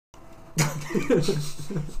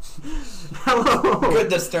Hello. Good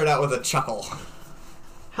to start out with a chuckle.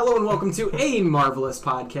 Hello and welcome to A Marvelous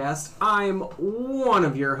Podcast. I'm one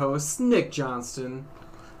of your hosts, Nick Johnston.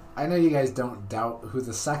 I know you guys don't doubt who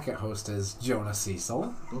the second host is, Jonah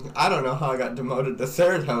Cecil. I don't know how I got demoted to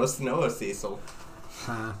third host, Noah Cecil.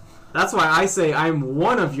 Huh. That's why I say I'm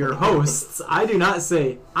one of your hosts. I do not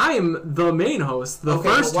say I'm the main host, the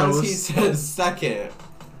first but once host. he says second,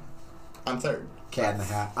 I'm third. Cat in the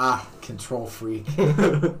hat. Control freak.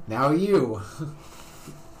 Now you.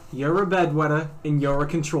 You're a bedwetter and you're a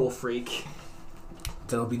control freak.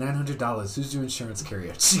 That'll be $900. Who's your insurance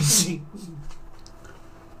carrier? Serial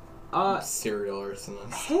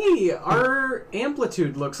arsonist. Hey, our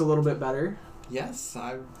amplitude looks a little bit better. Yes,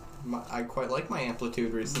 I quite like my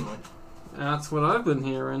amplitude recently. That's what I've been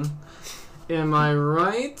hearing. Am I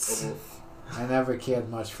right? I never cared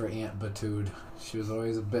much for Aunt Batude. She was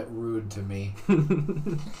always a bit rude to me.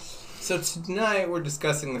 So tonight we're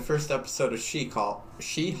discussing the first episode of She-Hulk.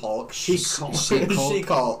 She-Hulk. She-Hulk.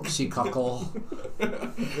 She-Cuckle.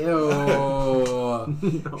 Ew. No.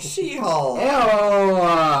 She-Hulk.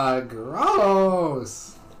 Ew.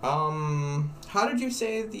 Gross. How did you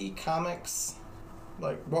say the comics?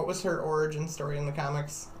 Like, what was her origin story in the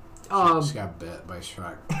comics? She got bit by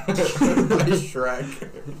Shrek. By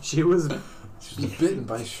Shrek. She was bitten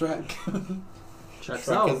by Shrek. checks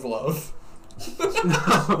Shrek out. is love.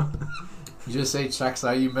 No. You just say checks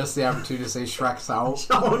out, you missed the opportunity to say Shrek's out.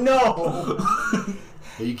 Oh no!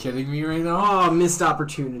 Are you kidding me right now? Oh, missed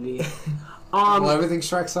opportunity. Well, everything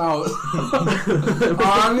Shrek's out.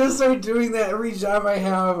 I'm gonna start doing that every job I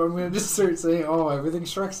have. I'm gonna just start saying, "Oh, everything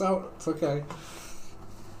Shrek's out. It's okay."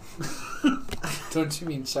 Don't you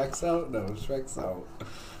mean checks out? No, Shrek's out.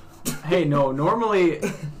 Hey, no. Normally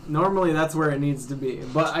that's where it needs to be.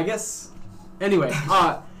 But I guess anyway.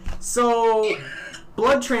 So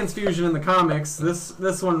blood transfusion in the comics.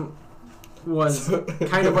 This one was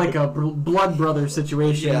kind of like a blood brother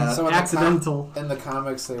situation. Yeah. So accidental. in the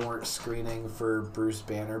comics, they weren't screening for Bruce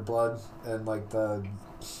Banner blood, and like the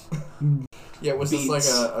Yeah, was this like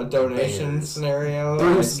a donation Bears. scenario?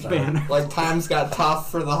 Bruce Like, Banner. Like times got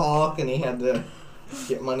tough for the Hulk, and he had to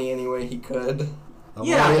get money any way he could.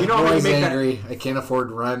 Yeah, you know how you boy's make that- angry. I can't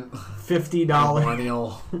afford rent. $50.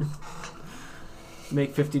 Millennial.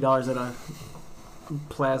 Make $50 at a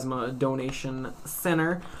plasma donation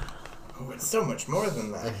center. Oh, it's so much more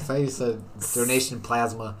than I that. thought you said donation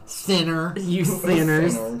plasma sinner. You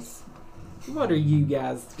sinners. Sinners. What are you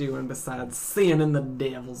guys doing besides sinning the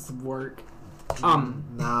devil's work? No,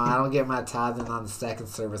 I don't get my tithing on the second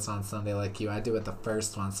service on Sunday like you. I do it the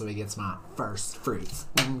first one, so he gets my first fruits.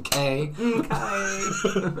 Okay. Back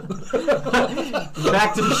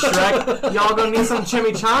to the Shrek. Y'all gonna need some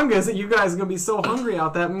chimichangas. You guys are gonna be so hungry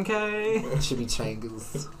out there, okay?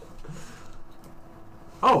 Chimichangas.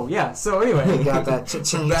 Oh, yeah, so anyway. You got that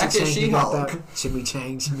cha-ching, Back at cha-ching, you got She-Hulk. that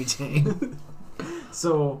chimichang.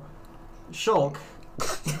 So, Shulk.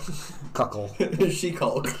 Cuckle.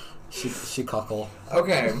 She-Hulk. She cuckle.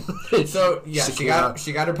 Okay, so yeah, Shakira.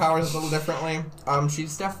 she got her powers a little differently.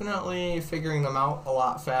 She's definitely figuring them out a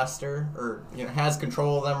lot faster, or has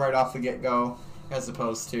control of them right off the get-go, as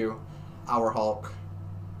opposed to our Hulk.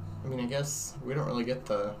 I mean, I guess we don't really get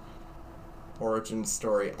the origin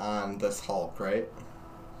story on this Hulk, right?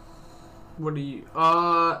 What do you...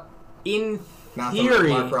 in Not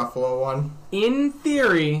theory... the Mark Ruffalo one. In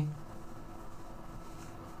theory...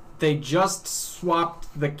 They just swapped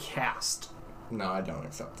the cast. No, I don't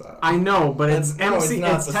accept that. I know, but it's It's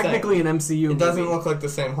not the technically same. an MCU It doesn't movie. look like the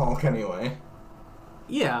same Hulk anyway.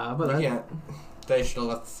 Yeah, but They should have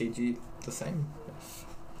left the CG the same.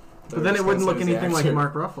 but then it wouldn't look anything like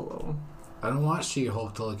Mark Ruffalo. I don't want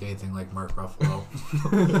She-Hulk to look anything like Mark Ruffalo.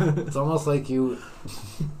 It's almost like you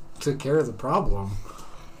took care of the problem.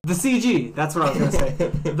 The CG, that's what I was going to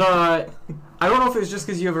say. I don't know if it's just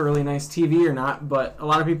because you have a really nice TV or not, but a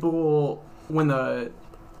lot of people, yeah,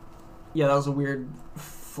 that was a weird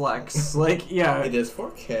flex. Like, yeah. It is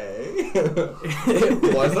 4K.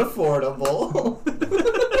 It was affordable.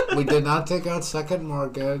 We did not take out second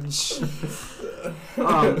mortgage.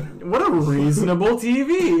 What a reasonable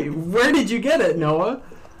TV. Where did you get it, Noah?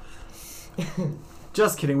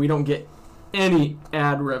 Just kidding, we don't get any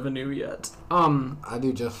ad revenue yet. I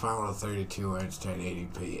do just fine with a 32-inch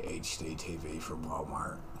 1080p HD TV from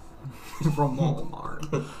Walmart. From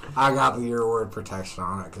Walmart. I got the year word protection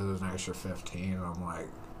on it because it was an extra 15. And I'm like,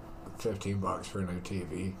 $15 for a new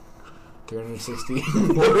TV.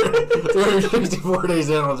 364 days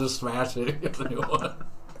in, I'll just smash it and get the new one.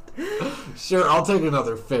 Sure, I'll take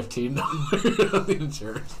another $15 on the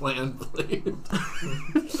insurance plan, please.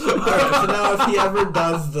 Alright, so now if he ever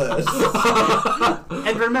does this,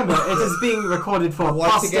 And remember, it is being recorded for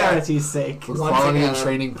Once again- posterity's sake. For Once quality again, and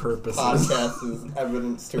training purposes. podcast is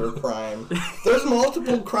evidence to a crime. There's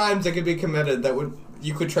multiple crimes that could be committed that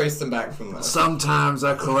you could trace them back from this. Sometimes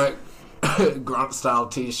I collect grunt style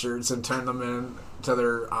t-shirts and turn them in to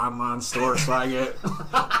their online store so I get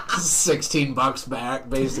 $16 back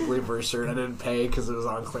basically for a shirt I didn't pay because it was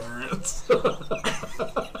on clearance.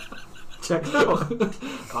 Check it out.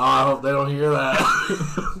 Oh, I hope they don't hear that.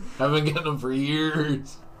 I've been getting them for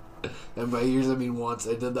years. And by years I mean once.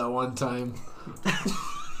 I did that one time.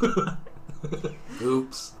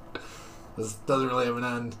 Oops. This doesn't really have an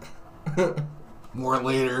end. More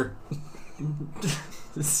later.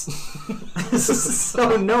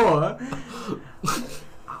 So Noah,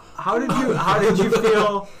 how did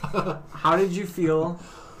you feel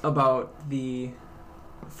about the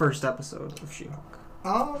first episode of She-Hulk?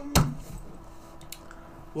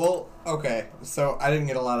 Well, okay, so I didn't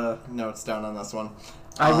get a lot of notes down on this one.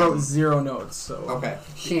 I wrote 0 notes, so Okay.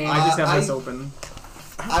 I just have this open.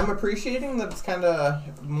 I'm appreciating that it's kind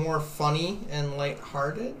of more funny and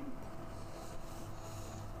lighthearted.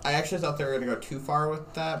 I actually thought they were going to go too far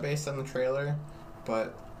with that based on the trailer,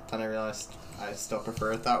 but then I realized I still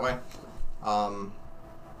prefer it that way.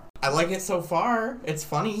 I like it so far. It's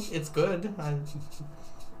funny. It's good. I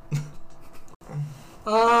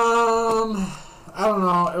don't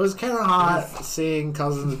know. It was kind of hot seeing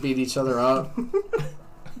cousins beat each other up.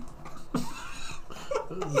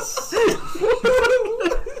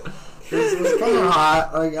 It was kind of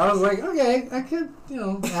hot. Like I was like, okay, I could,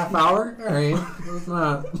 half hour. All right, it's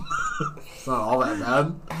not all that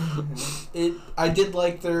bad. I did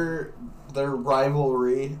like their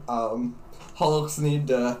rivalry. Hulk's need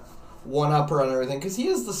to one up her on everything because he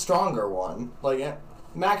is the stronger one. Like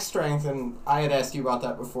max strength, and I had asked you about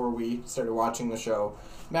that before we started watching the show.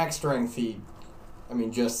 Max strength,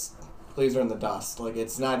 just leaves her in the dust. Like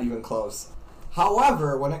it's not even close.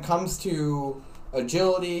 However, when it comes to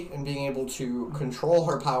agility and being able to control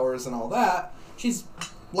her powers and all that, she's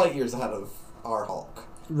light years ahead of our Hulk.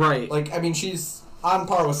 Right. Like, she's on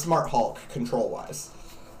par with Smart Hulk control-wise.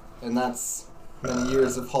 And that's been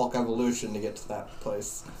years of Hulk evolution to get to that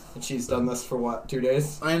place. And she's done this for, 2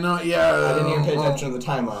 days? I know, yeah. I didn't even pay attention to the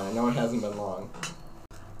timeline. I know it hasn't been long.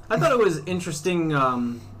 I thought it was interesting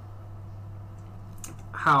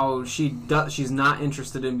how she's not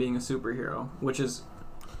interested in being a superhero, which is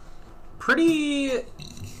pretty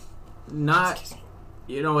not,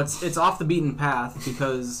 it's off the beaten path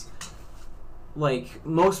because, like,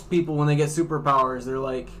 most people when they get superpowers, they're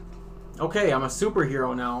like, okay, I'm a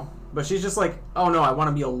superhero now. But she's just like, oh no, I want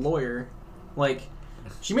to be a lawyer. Like,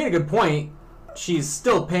 she made a good point. She's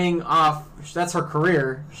still paying off, that's her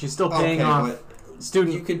career. She's still paying off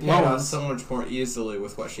student you could pay loans. off so much more easily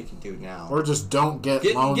with what she can do now. Or just don't get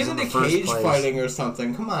loans get in the into first cage place. fighting or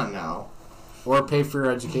something. Come on now. Or pay for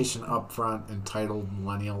your education up front, entitled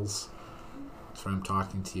millennials. That's why I'm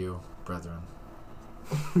talking to you, brethren.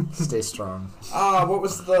 Stay strong. What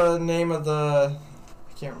was the name of the...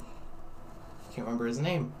 I can't remember his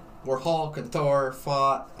name. Where Hulk and Thor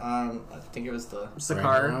fought on... I think it was the...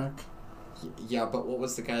 Sakaar. Ragnarok? Yeah, but what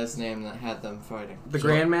was the guy's name that had them fighting? The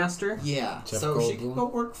Grandmaster? Yeah, Jeff so she Goldblum? could go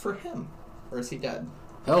work for him. Or is he dead?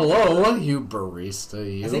 Hello, you barista,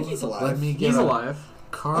 you. I think he's alive. Let me get He's a alive.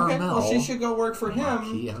 Caramel. Okay, well, she should go work for him,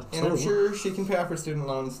 Macchiato. and I'm sure she can pay off her student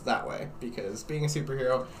loans that way, because being a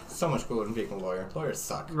superhero is so much cooler than being a lawyer. Lawyers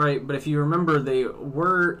suck. Right, but if you remember, they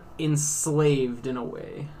were enslaved in a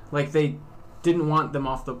way. Like, they didn't want them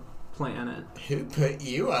off the planet. Who put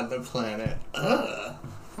you on the planet? Ugh.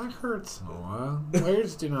 That hurts, Noah.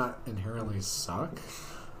 Lawyers do not inherently suck.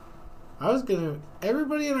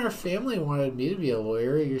 Everybody in our family wanted me to be a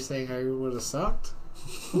lawyer. You're saying I would have sucked?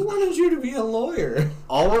 Who wanted you to be a lawyer?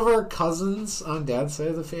 All of our cousins on dad's side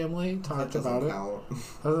of the family talked about it. Count.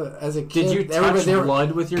 As a kid, Did you touch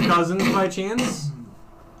blood with your cousins by chance?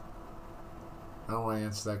 I don't want to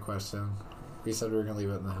answer that question. We said we were going to leave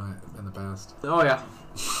it in the past. Oh, yeah.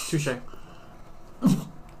 Touche. No.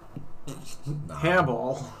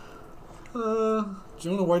 Hairball.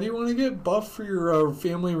 Jonah, why do you want to get buff for your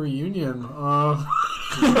family reunion?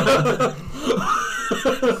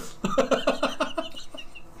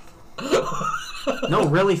 No,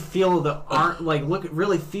 really feel the arm. Like,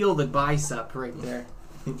 really feel the bicep right there.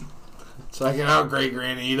 Check it out, Great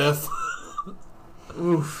Granny Edith.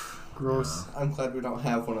 Oof, gross. I'm glad we don't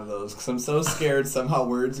have one of those, because I'm so scared somehow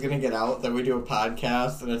word's going to get out that we do a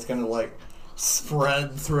podcast and it's going to,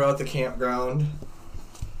 spread throughout the campground.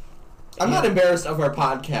 I'm not embarrassed of our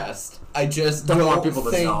podcast. I just Don't don't want people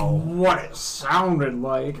to think, know. What it sounded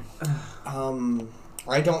like.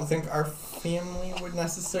 I don't think our family would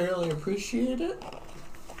necessarily appreciate it.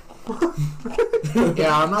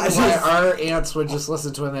 Yeah, I'm not gonna lie. Our aunts would just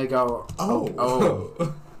listen to it and they go,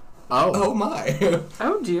 oh, oh my.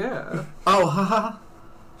 Oh dear. oh, haha.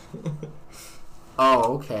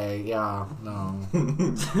 Oh, okay, yeah, no.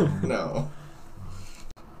 No.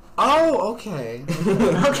 Oh, okay. Well,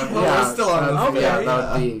 we're still on this. okay, Yeah, yeah.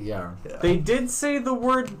 that would be, yeah. They did say the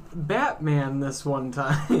word Batman this one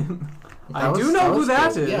time. I That do was- know who was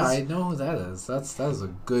that good. is. Yeah, I know who that is. That is a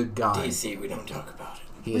good guy. DC, we don't talk about it.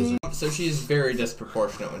 He is. So she's very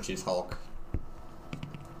disproportionate when she's Hulk.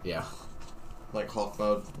 Yeah. Like Hulk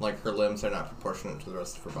mode, like her limbs are not proportionate to the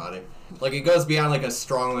rest of her body. Like it goes beyond like a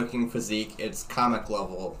strong looking physique, it's comic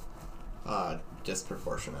level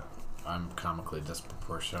disproportionate. I'm comically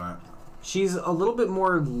disproportionate. She's a little bit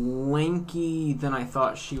more lanky than I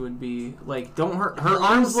thought she would be. Like, don't her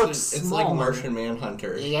arms look It's smaller. like Martian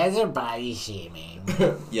Manhunter. You guys are body shaming.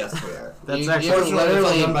 Yes, we are. That's You- actually you're Fortunately, it's all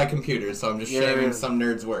literally- done by computers, so I'm just You're- shaming some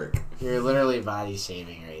nerds' work. You're literally body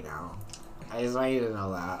shaming right now. I just want you to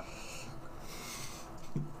know that.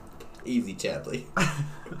 Easy, Chadley.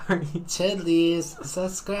 Chidleys,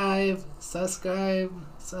 subscribe.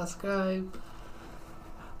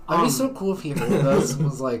 That'd be so cool if he heard this and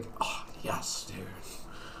was like, oh, yes, dude.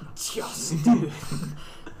 Yes, dude.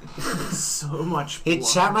 So much. He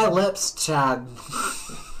blood. chapped my lips, Chad.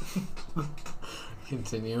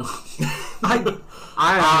 Continue. I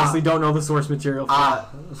honestly don't know the source material for that.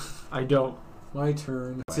 I don't. My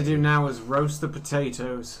turn. What to do now is roast the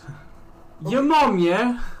potatoes. Your mom,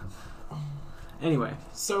 yeah? Anyway.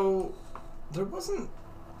 So, there wasn't...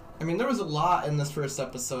 I mean, there was a lot in this first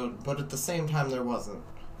episode, but at the same time there wasn't.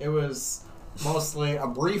 It was mostly a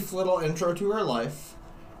brief little intro to her life,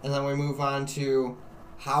 and then we move on to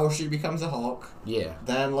how she becomes a Hulk, Yeah.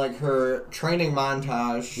 then, like, her training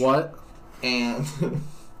montage, What? and...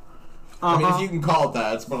 I mean, if you can call it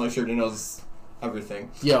that, it's more like she already knows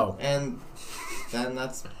everything. Yo. And then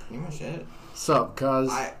that's pretty much it. Sup, cuz?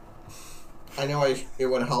 I know it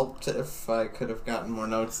would have helped if I could have gotten more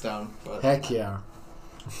notes down, but... Heck yeah.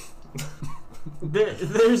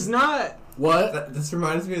 There's not. What? This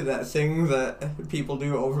reminds me of that thing that people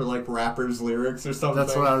do over, like, rappers' lyrics or something.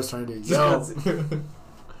 That's what I was trying to do. Yo.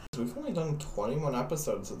 We've only done 21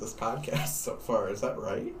 episodes of this podcast so far, is that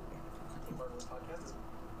right?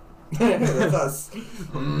 That's us.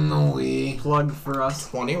 No way. Plug for us.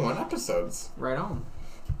 21 episodes. Right on.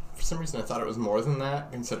 For some reason I thought it was more than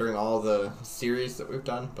that, considering all the series that we've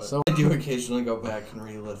done, but So- I do occasionally go back and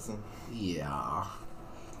re-listen. Yeah.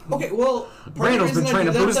 Okay, well, part of the Randall's been reason trying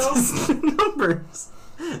I to do boost that, though- his numbers.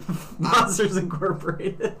 Monsters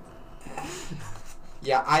Incorporated.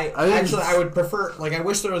 Yeah, I I would prefer, like, I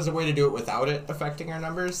wish there was a way to do it without it affecting our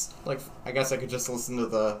numbers. Like, I guess I could just listen to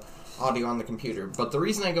the audio on the computer. But the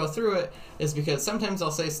reason I go through it is because sometimes I'll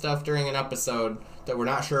say stuff during an episode that we're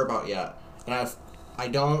not sure about yet. And I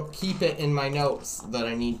don't keep it in my notes that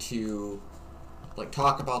I need to, like,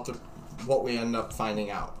 talk about what we end up finding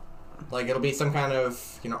out. Like, it'll be some kind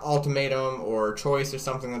of, ultimatum or choice or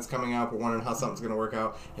something that's coming up. We're wondering how something's going to work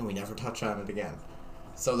out, and we never touch on it again.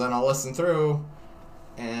 So then I'll listen through,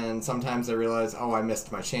 and sometimes I realize, oh, I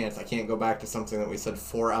missed my chance. I can't go back to something that we said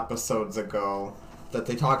 4 episodes ago that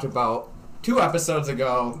they talked about 2 episodes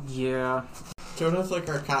ago. Yeah. Jonah's like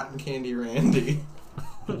our cotton candy Randy.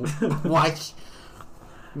 What?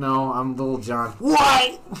 No, I'm Little John.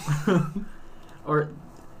 What? Or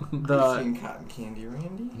You the seen Cotton Candy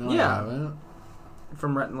Randy? No, Yeah. I haven't.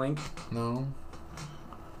 from Rhett and Link. No.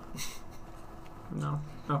 No.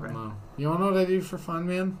 Okay. No. You wanna know what I do for fun,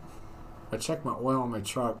 man? I check my oil on my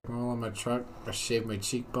truck. I shave my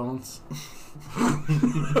cheekbones.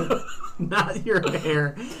 Not your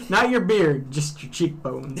hair, not your beard, just your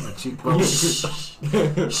cheekbones. My cheekbones.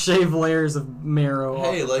 Shave layers of marrow.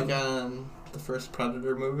 Hey, off. like on the first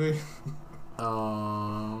Predator movie.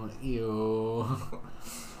 Oh, ew.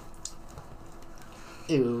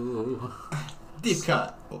 Ew. Deep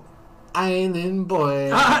cut. Island boy.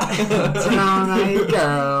 Brown-eyed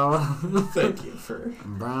girl. Thank you for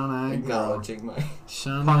Brown-eyed girl. acknowledging my...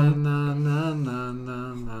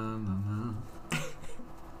 Sha-na-na-na-na-na-na-na.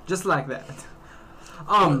 Just like that.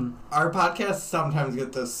 Our podcast sometimes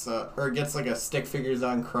get this, or gets like a Stick Figures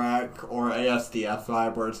on Crack or ASDF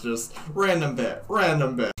vibe where it's just random bit.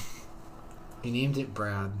 He named it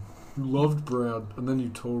Brad. You loved Brad, and then you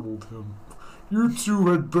totaled him. You two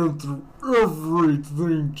had been through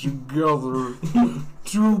everything together.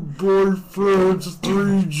 2 boyfriends,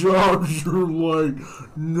 3 jobs. You're like,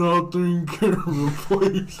 nothing can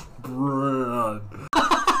replace Brad.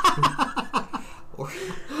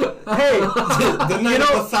 Hey, The night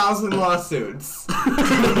of 1,000 lawsuits.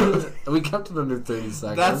 We kept it under 30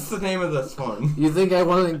 seconds. That's the name of this one. You think I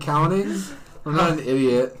wasn't counting? I'm not an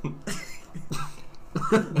idiot.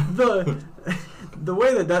 the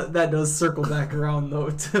way that does circle back around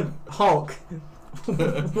though to Hulk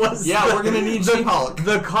was Yeah, we're gonna need She-Hulk.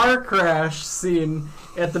 The car crash scene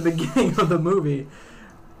at the beginning of the movie.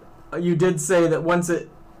 You did say that once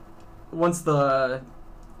the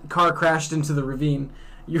car crashed into the ravine,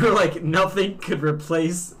 you were like, nothing could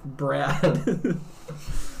replace Brad.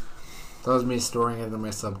 That was me storing it in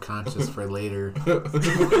my subconscious for later.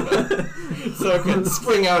 So it could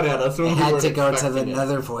spring out at us when I we had weren't to go to the expecting it.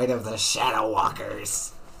 nether void of the Shadow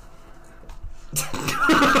Walkers.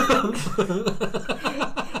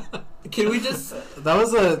 Can we just That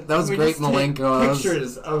was we great, just take Malenko. That was-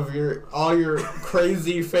 pictures of all your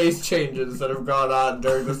crazy face changes that have gone on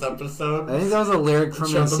during this episode? I think that was a lyric from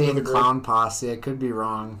Show them to the Insane group. Clown Posse. I could be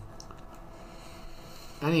wrong.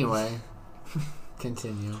 Anyway,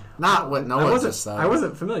 continue. Not what Noah just said. I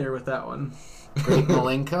wasn't familiar with that one. Great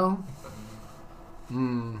Malenko?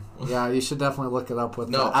 Yeah, you should definitely look it up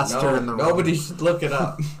with Esther in the room. Nobody should look it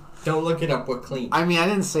up. Don't look it up with clean. I mean, I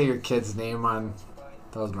didn't say your kid's name on...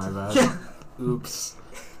 That was my bad. Oops.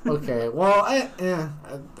 Okay, well, I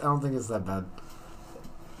don't think it's that bad.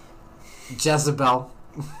 Jezebel.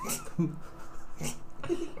 I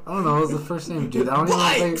don't know, what was the first name, dude? I don't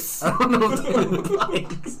Bikes! even know if they...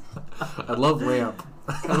 Bikes. I love Lamp.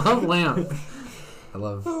 I love Lamp. I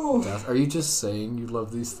love Death. Are you just saying you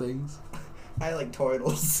love these things? I like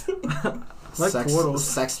turtles. Like Portals.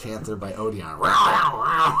 Sex Panther by Odeon. I'm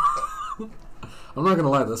not gonna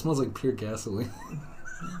lie, that smells like pure gasoline.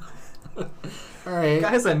 Alright.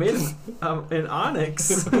 Guys, I made an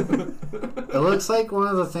onyx. It looks like one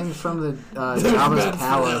of the things from the There's Jabba's beds for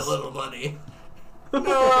palace. that little bunny.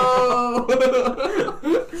 No.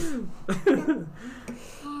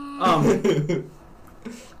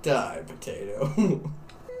 Die, potato.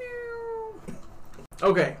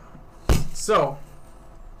 Okay, so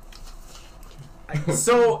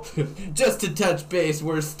Just to touch base,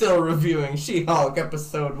 we're still reviewing She-Hulk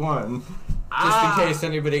episode 1. Just in case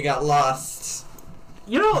anybody got lost.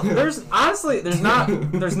 you know, there's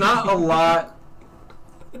not a lot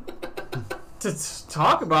to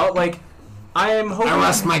talk about. Like, I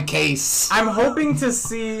rest my case. I'm hoping to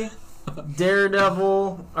see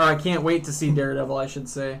Daredevil, or I can't wait to see Daredevil, I should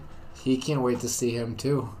say. He can't wait to see him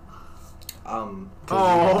too.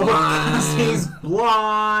 Oh, he's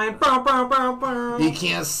blind. Bow, bow, bow, bow. He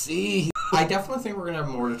can't see. I definitely think we're gonna have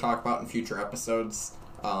more to talk about in future episodes.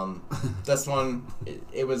 This one,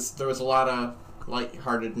 there was a lot of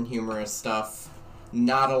lighthearted and humorous stuff.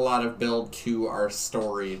 Not a lot of build to our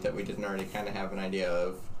story that we didn't already kind of have an idea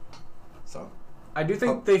of. So I do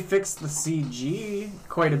think they fixed the CG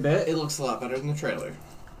quite a bit. it looks a lot better than the trailer.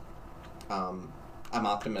 I'm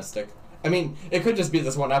optimistic. I mean, it could just be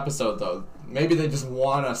this one episode though. Maybe they just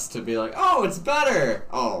want us to be like, oh, it's better.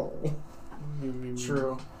 Oh.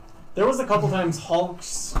 True. There was a couple times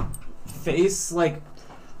Hulk's face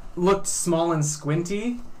looked small and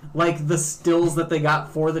squinty, like the stills that they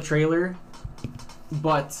got for the trailer.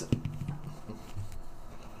 But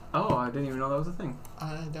I didn't even know that was a thing.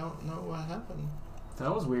 I don't know what happened.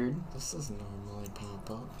 That was weird. This doesn't normally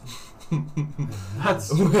pop up.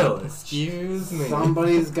 That's Well, excuse me.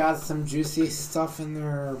 Somebody's got some juicy stuff in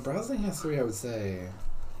their browsing history, I would say.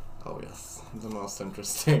 Oh yes, the most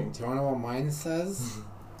interesting. Do you want to know what mine says?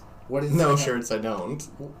 What is No shirts, I don't.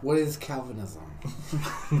 What is Calvinism?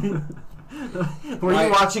 Were you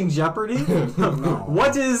watching Jeopardy? No.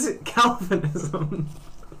 What is Calvinism?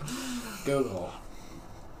 Google.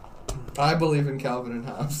 I believe in Calvin and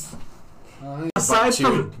Hobbes. Aside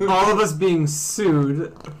from all of us being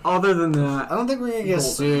sued, other than I that, don't think we're gonna get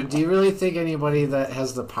sued. Do you really think anybody that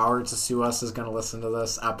has the power to sue us is gonna listen to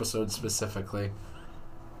this episode specifically?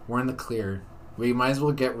 We're in the clear. We might as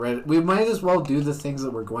well we might as well do the things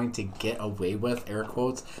that we're going to get away with, air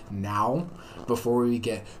quotes, now, before we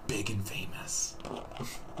get big and famous.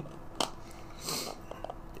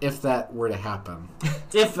 If that were to happen.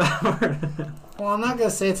 if that were Well, I'm not gonna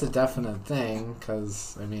say it's a definite thing,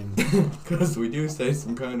 because, I mean... Because we do say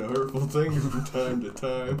some kind of hurtful things from time to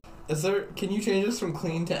time. Can you change this from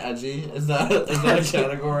clean to edgy? Is that a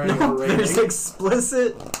category no, or rating? there's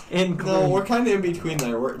explicit and clean. No, we're kind of in between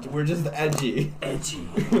there. We're just edgy. edgy.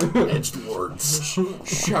 Edged words.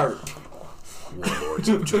 Sharp. Warlords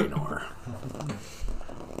of Draenor.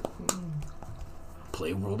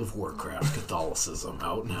 Play World of Warcraft Catholicism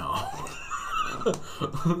out now.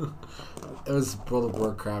 It was World of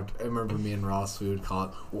Warcraft. I remember me and Ross, we would call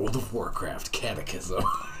it World of Warcraft Catechism.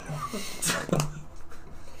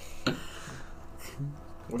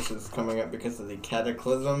 Which is coming up because of the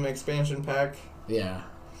Cataclysm expansion pack. Yeah.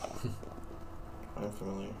 I'm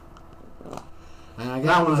familiar. And I That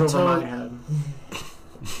got was my over my toe- head.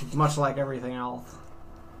 Much like everything else.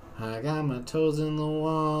 I got my toes in the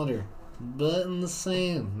water, butt in the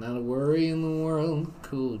sand, not a worry in the world.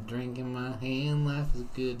 Cool drink in my hand, life is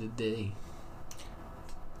good today.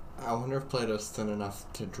 I wonder if Play-Doh's thin enough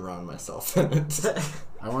to drown myself in it.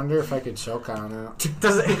 I wonder if I could choke on it.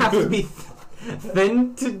 Does it have to be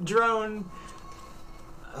thin to drown?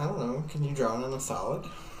 I don't know. Can you drown in a solid?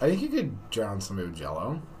 I think you could drown somebody with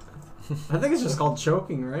Jello. I think it's just called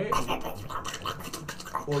choking, right?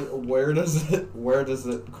 Well, where does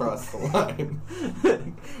it cross the line?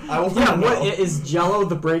 I want Yeah, to know. what is Jello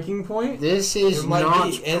the breaking point? This is It might not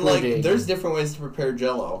be, and pudding. like, there's different ways to prepare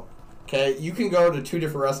Jello. Okay, you can go to 2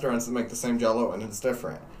 different restaurants and make the same Jello, and it's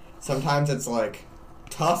different. Sometimes it's like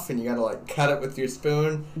tough, and you gotta like cut it with your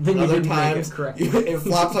spoon. Then you Other didn't make it times, correctly. it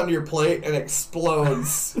flops onto your plate and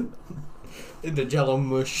explodes into Jello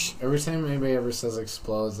mush. Every time anybody ever says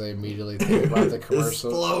explodes, they immediately think about the commercial.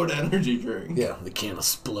 Explode energy drink. Yeah, they can't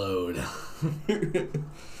explode.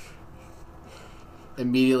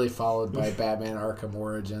 Immediately followed by Batman Arkham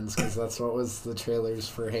Origins, because that's what was the trailers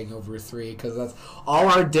for Hangover 3, because that's all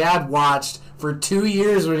our dad watched for 2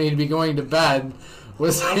 years when he'd be going to bed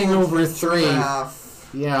was Hangover 3.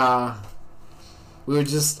 Yeah. We would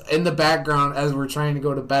just, in the background, as we're trying to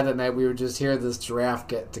go to bed at night, we would just hear this giraffe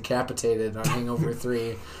get decapitated on Hangover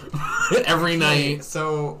 3 every night.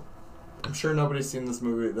 So, I'm sure nobody's seen this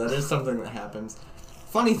movie. That is something that happens.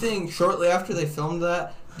 Funny thing, shortly after they filmed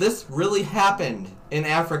that, this really happened in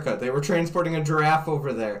Africa. They were transporting a giraffe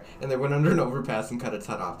over there, and they went under an overpass and cut its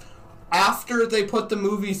head off. After they put the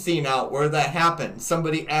movie scene out where that happened,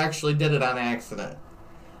 somebody actually did it on accident.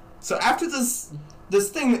 So after this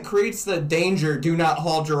thing that creates the danger do not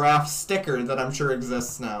haul giraffe sticker that I'm sure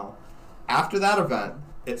exists now, after that event,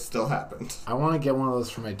 it still happened. I want to get one of those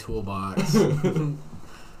for my toolbox. That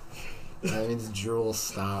means Drew will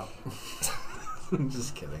stop. I'm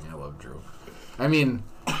just kidding. I love Drew. I mean,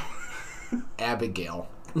 Abigail.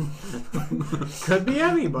 Could be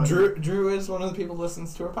anybody. Drew is one of the people who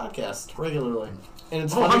listens to our podcast regularly, and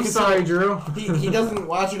it's Oh, funny I'm 'cause sorry, Drew. he doesn't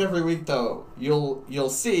watch it every week though. You'll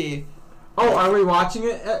see. Oh, are we watching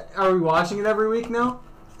it? Are we watching it every week now?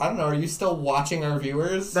 I don't know. Are you still watching our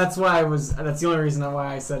viewers? That's why I was. That's the only reason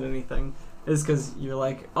why I said anything. Is because you're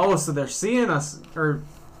like, oh, so they're seeing us, or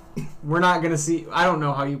we're not gonna see. I don't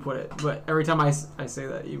know how you put it, but every time I say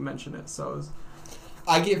that, you mention it. So it was,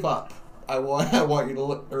 I give up. I want you to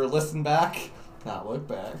look or listen back. Not look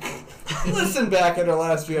back. Listen back at our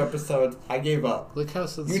last few episodes. I gave up. Look how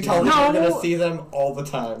sincere. You told me No. you're gonna see them all the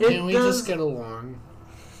time. Can we does- just get along?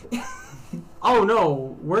 oh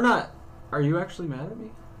no, we're not. Are you actually mad at me?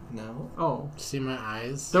 No. Oh, See my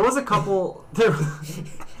eyes? there was a couple. There,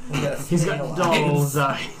 Yes. he's got doll's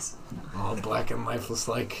eyes. All black and lifeless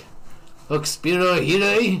like. Uxpirio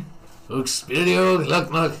Hide. Uxpirio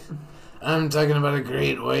Glucknuck. I'm talking about a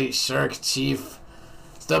great white shark, Chief.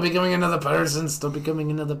 Still becoming another person, still becoming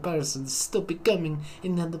another person, still becoming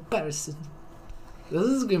another person. This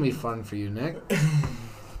is gonna be fun for you, Nick.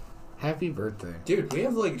 Happy birthday. Dude, we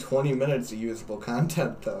have like 20 minutes of usable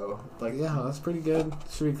content though. Like, Yeah, that's pretty good.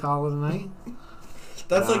 Should we call it a night?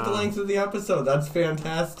 that's like the length of the episode. That's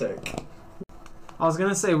fantastic. I was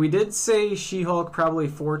gonna say we did say She-Hulk probably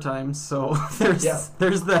 4 times, so there's Yeah.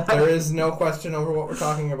 there's that. There is no question over what we're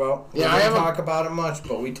talking about. We Yeah, I didn't haven't- talk about it much,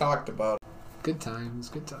 but we talked about it. Good times,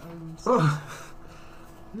 good times. Oh,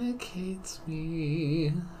 Nick hates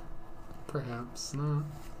me. Perhaps not.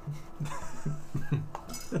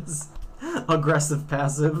 it's aggressive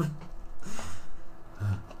passive.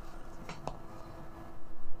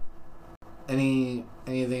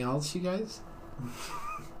 Anything else, you guys?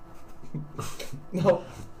 No.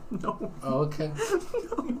 No. Oh, okay.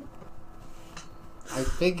 I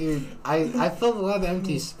figured I filled a lot of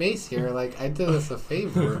empty space here. Like I did us a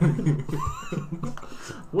favor.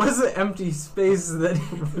 What is the empty space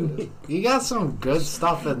that? You got some good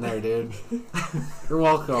stuff in there, dude. You're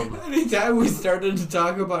welcome. Anytime we started to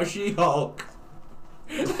talk about She-Hulk.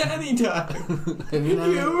 Anytime.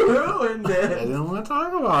 You ruined I it. didn't want to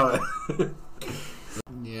talk about it.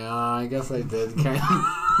 Yeah, I guess I did kind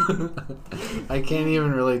of. I can't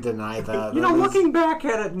even really deny that. You know, That was- looking back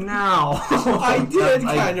at it now, I did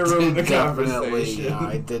I kind of ruin the did definitely, conversation. Yeah,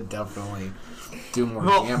 I did definitely. do more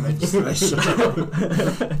Well- damage than I should.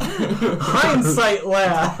 Hindsight,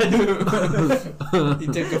 lad. He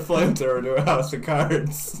took a flamethrower to a house of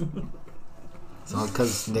cards. It's all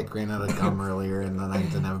because Nick ran out of gum earlier and then I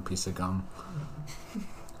didn't have a piece of gum.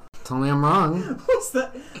 Tell me I'm wrong. What's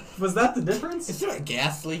that? Was that the difference? Is there a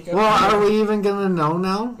gas leak? Up Well, there? are we even gonna know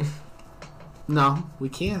now? No, we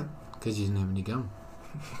can't. Because you didn't have any gum.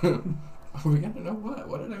 Are we gonna know what?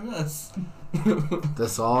 What did I miss?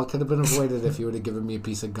 This all could have been avoided if you would have given me a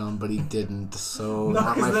piece of gum, but he didn't, so No,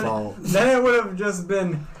 not 'cause my then fault. Then it would have just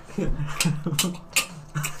been.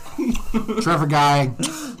 Trevor Guy,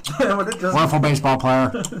 It would have just. wonderful baseball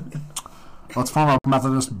player. Let's form a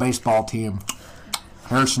Methodist baseball team.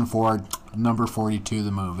 Harrison Ford, number 42,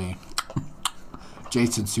 the movie.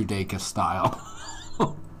 Jason Sudeikis style.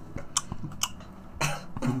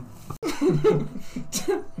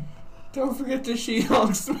 Don't forget to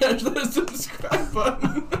She-Hulk smash that subscribe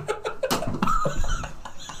button.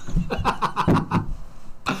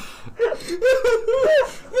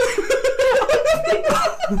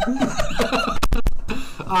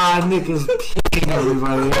 Nick is peeing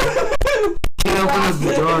everybody. Can't open up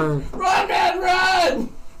the door. Run, man, run!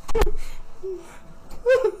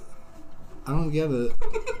 I don't get it.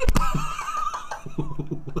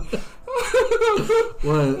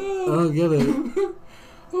 What? I don't get it.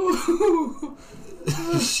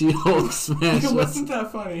 She-Hulk smash. It wasn't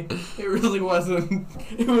that funny. It really wasn't.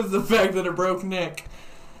 It was the fact that it broke Nick.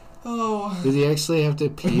 Oh. Did he actually have to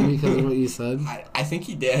pee because of what you said? I think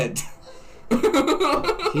he did.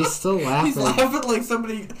 He's still laughing. He's laughing like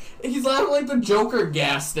somebody. He's laughing like the Joker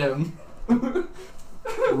gassed him.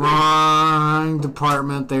 Wrong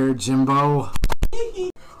department there, Jimbo.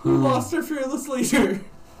 Who lost our fearless leader?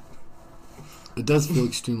 It does feel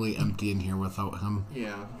extremely empty in here without him.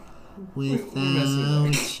 Yeah.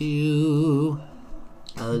 Without you,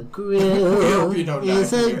 a We hope grill you don't die is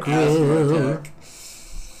from a your asthma grill. attack.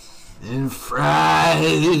 And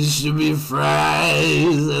fries should be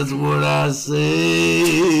fries, that's what I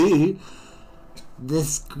say.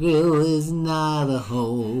 This grill is not a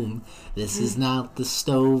home. This is not the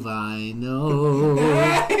stove I know.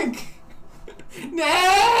 Nick!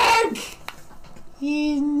 Nick!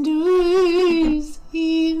 Indoors,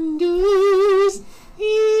 indoors,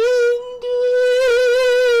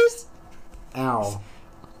 indoors. Ow.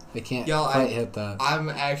 I can't Yo, quite hit that. I'm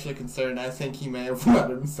actually concerned. I think he may have wet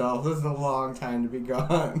himself. This is a long time to be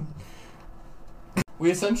gone.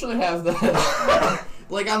 We essentially have the...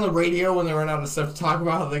 like on the radio when they run out of stuff to talk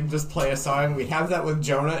about how they can just play a song. We have that with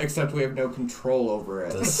Jonah, except we have no control over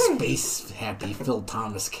it. The space happy Phil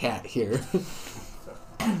Thomas cat here.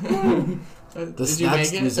 This Did you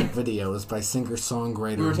next make it? music video is by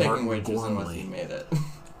singer-songwriter We were taking Martin wages unless Gormley. you made it.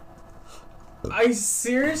 I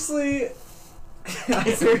seriously Had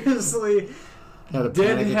a did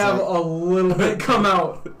panic have attack. a little bit come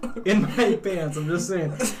out in my pants. I'm just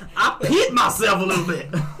saying. I peed myself a little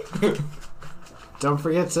bit. Don't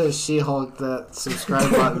forget to She-Hulk that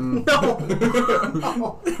subscribe button.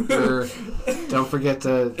 No. Or don't forget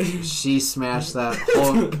to She-Smash that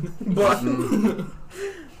Hulk button.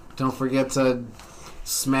 Don't forget to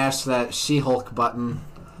smash that She-Hulk button.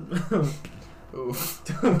 Oof.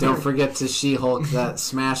 Don't forget to She-Hulk that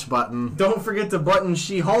smash button. Don't forget to button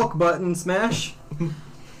She-Hulk button smash.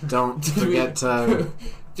 Don't forget to...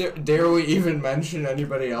 Dare we even mention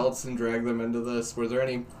anybody else and drag them into this? Were there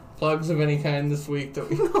any plugs of any kind this week that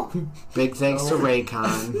we... Big thanks to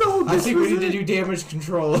Raycon. No, I think we need to do damage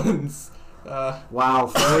control and... Wow,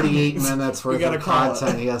 48 minutes worth gotta of call it.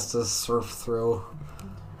 content he has to surf through.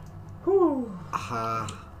 Whew.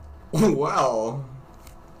 well...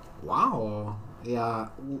 Wow. Yeah.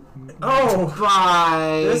 Oh,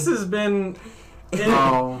 Bye. this has been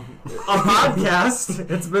Oh. a podcast.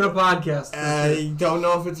 It's been a podcast. I don't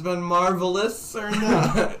know if it's been marvelous or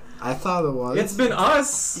not. I thought it was. It's been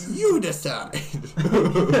us. You decide.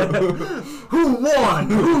 Who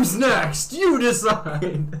won? Who's next? You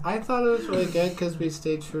decide. I thought it was really good because we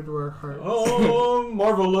stayed true to our hearts. Oh,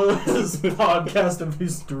 marvelous podcast of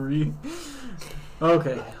history.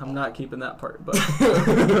 Okay, I'm not keeping that part, but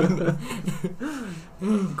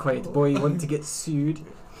quite boy, you want to get sued?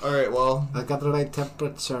 Alright, well, I got the right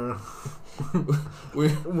temperature. we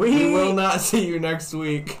will not see you next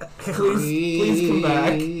week. Please come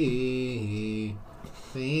back.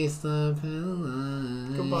 Face the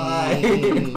pillow. Goodbye.